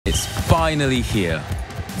It's finally here.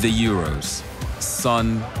 The Euros.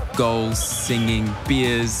 Sun, goals, singing,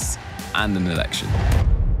 beers, and an election.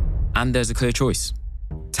 And there's a clear choice.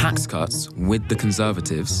 Tax cuts with the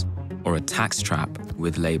Conservatives or a tax trap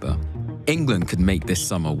with Labour. England could make this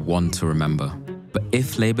summer one to remember. But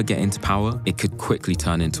if Labour get into power, it could quickly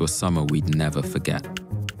turn into a summer we'd never forget.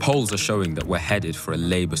 Polls are showing that we're headed for a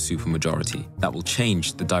Labour supermajority that will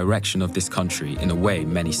change the direction of this country in a way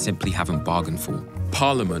many simply haven't bargained for.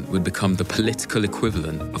 Parliament would become the political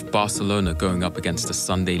equivalent of Barcelona going up against a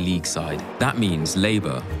Sunday League side. That means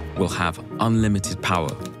Labour will have unlimited power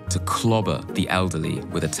to clobber the elderly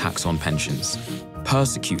with a tax on pensions,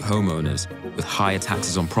 persecute homeowners with higher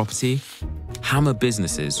taxes on property, hammer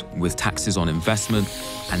businesses with taxes on investment,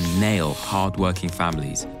 and nail hard-working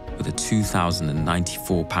families with a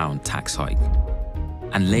 £2,094 tax hike.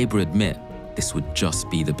 And Labour admit this would just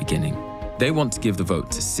be the beginning. They want to give the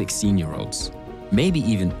vote to 16-year-olds, maybe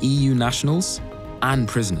even EU nationals and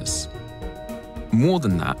prisoners. More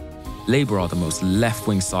than that, Labour are the most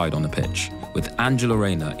left-wing side on the pitch, with Angela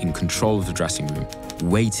Rayner in control of the dressing room,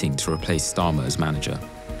 waiting to replace Starmer as manager,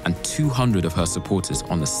 and 200 of her supporters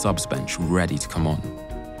on the subs bench ready to come on.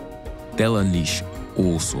 They'll unleash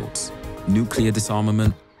all sorts: nuclear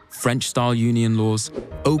disarmament, French-style union laws,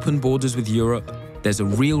 open borders with Europe. There's a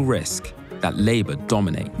real risk that Labour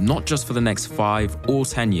dominate not just for the next 5 or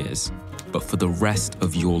 10 years, but for the rest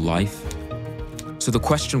of your life. So the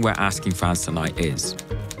question we're asking fans tonight is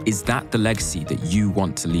that the legacy that you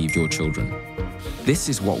want to leave your children? This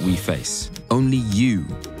is what we face. Only you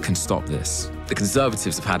can stop this. The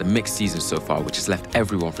Conservatives have had a mixed season so far, which has left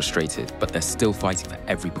everyone frustrated, but they're still fighting for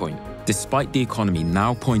every point. Despite the economy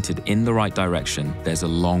now pointed in the right direction, there's a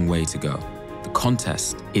long way to go. The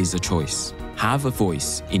contest is a choice. Have a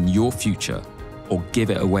voice in your future or give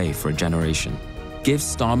it away for a generation. Give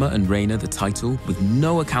Starmer and Rayner the title with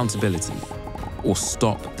no accountability, or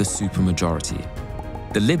stop the supermajority.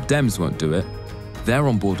 The Lib Dems won't do it. They're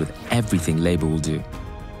on board with everything Labour will do.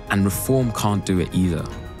 And Reform can't do it either.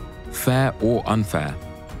 Fair or unfair,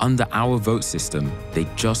 under our vote system, they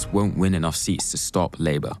just won't win enough seats to stop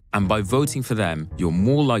Labour. And by voting for them, you're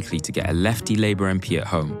more likely to get a lefty Labour MP at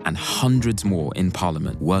home and hundreds more in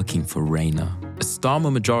Parliament working for Rayner. A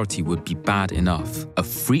Starmer majority would be bad enough. A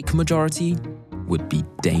freak majority would be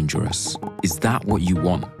dangerous. Is that what you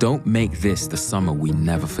want? Don't make this the summer we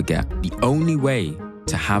never forget. The only way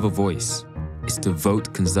to have a voice is to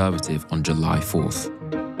vote Conservative on July 4th.